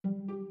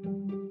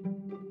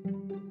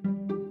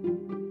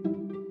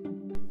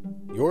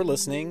You're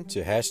listening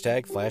to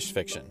Hashtag Flash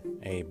Fiction,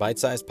 a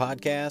bite-sized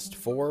podcast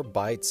for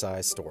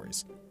bite-sized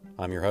stories.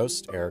 I'm your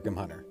host, Eric M.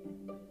 Hunter.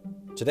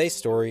 Today's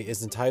story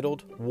is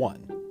entitled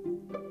One.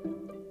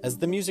 As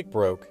the music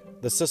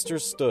broke, the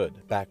sisters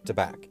stood back to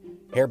back,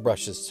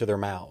 hairbrushes to their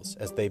mouths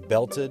as they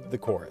belted the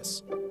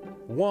chorus.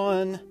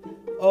 One,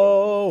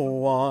 oh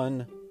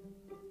one,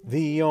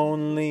 the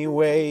only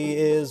way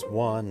is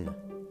one.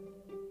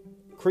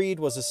 Creed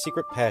was a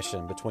secret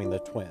passion between the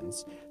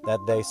twins that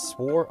they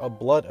swore a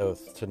blood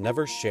oath to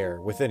never share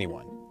with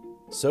anyone.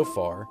 So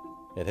far,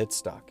 it had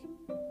stuck.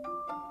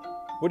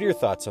 What are your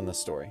thoughts on this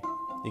story?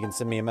 You can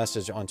send me a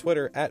message on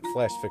Twitter at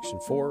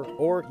FlashFiction4,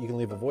 or you can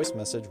leave a voice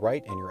message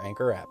right in your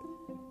Anchor app.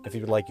 If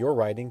you would like your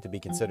writing to be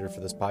considered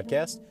for this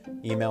podcast,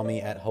 email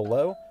me at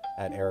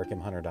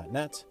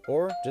hello@ericmhunter.net,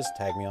 or just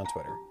tag me on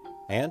Twitter.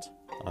 And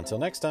until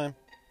next time.